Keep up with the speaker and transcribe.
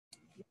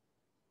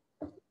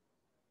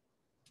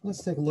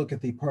Let's take a look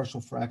at the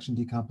partial fraction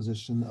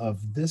decomposition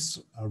of this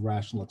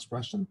rational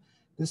expression.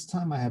 This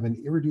time I have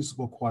an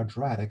irreducible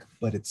quadratic,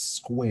 but it's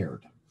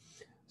squared.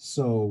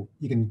 So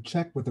you can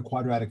check with the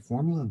quadratic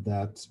formula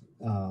that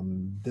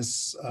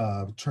this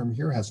term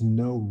here has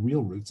no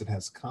real roots. It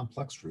has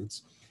complex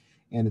roots,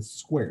 and it's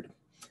squared.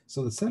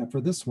 So the setup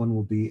for this one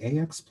will be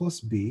ax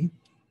plus b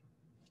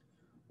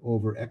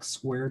over x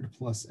squared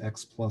plus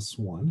x plus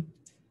 1,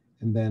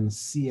 and then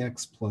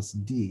cx plus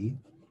d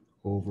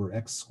over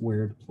x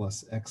squared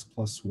plus x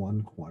plus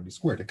 1 quantity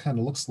squared. It kind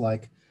of looks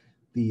like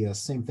the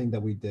same thing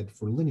that we did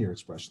for linear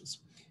expressions.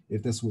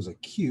 If this was a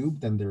cube,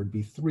 then there would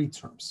be 3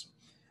 terms.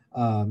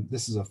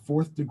 This is a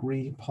 4th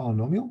degree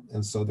polynomial,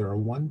 and so there are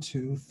 1,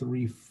 2,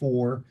 3,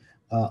 4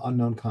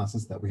 unknown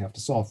constants that we have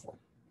to solve for.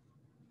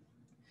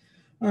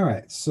 All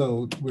right,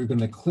 so we're going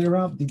to clear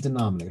out the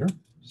denominator.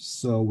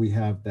 So we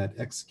have that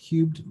x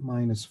cubed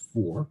minus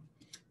 4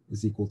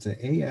 is equal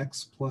to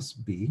ax plus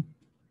b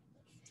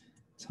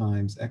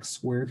times x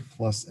squared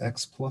plus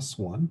x plus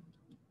 1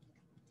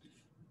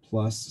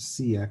 plus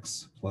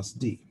cx plus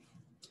d.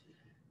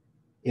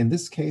 In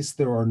this case,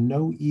 there are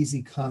no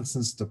easy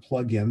constants to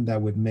plug in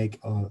that would make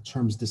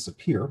terms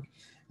disappear.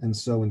 And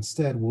so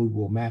instead, we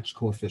will match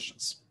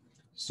coefficients.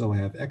 So I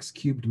have x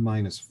cubed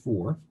minus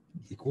 4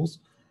 equals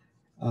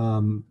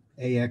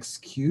ax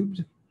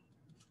cubed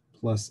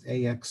plus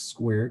ax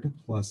squared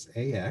plus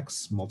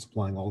ax,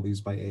 multiplying all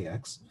these by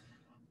ax.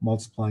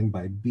 Multiplying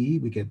by b,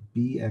 we get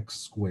bx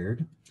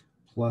squared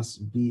plus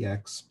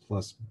bx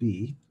plus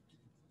b.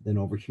 Then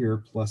over here,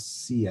 plus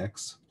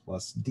cx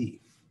plus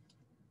d.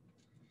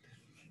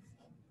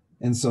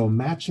 And so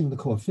matching the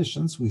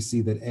coefficients, we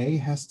see that a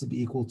has to be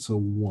equal to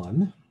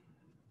 1.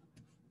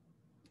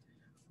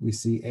 We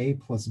see a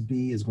plus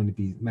b is going to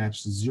be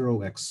matched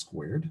 0x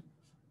squared.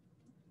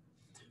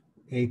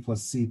 A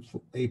plus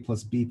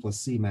b plus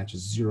c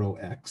matches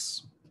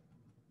 0x.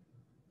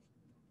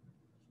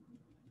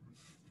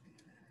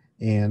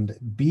 And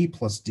b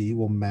plus d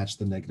will match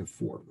the negative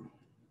 4.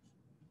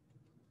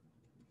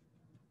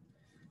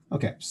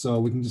 Okay, so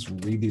we can just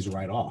read these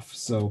right off.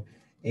 So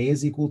a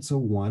is equal to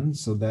 1,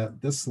 so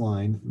that this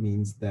line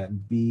means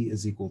that b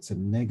is equal to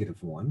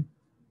negative 1.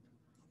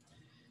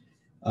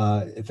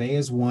 If a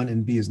is 1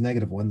 and b is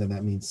negative 1, then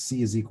that means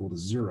c is equal to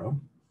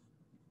 0.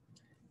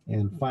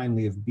 And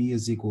finally, if b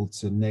is equal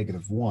to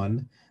negative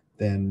 1,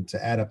 then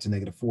to add up to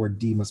negative 4,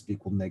 d must be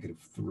equal to negative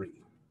 3.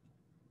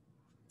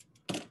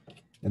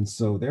 And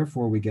so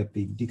therefore, we get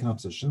the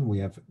decomposition. We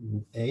have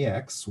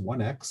ax,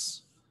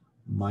 1x,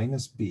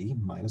 minus b,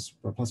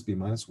 plus b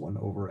minus 1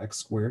 over x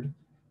squared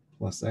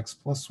plus x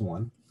plus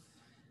 1.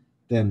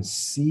 Then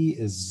c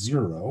is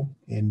 0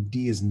 and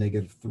d is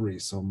negative 3.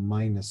 So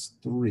minus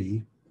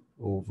 3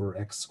 over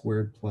x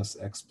squared plus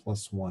x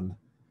plus 1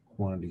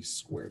 quantity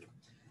squared.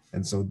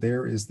 And so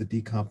there is the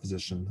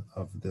decomposition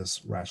of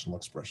this rational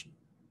expression.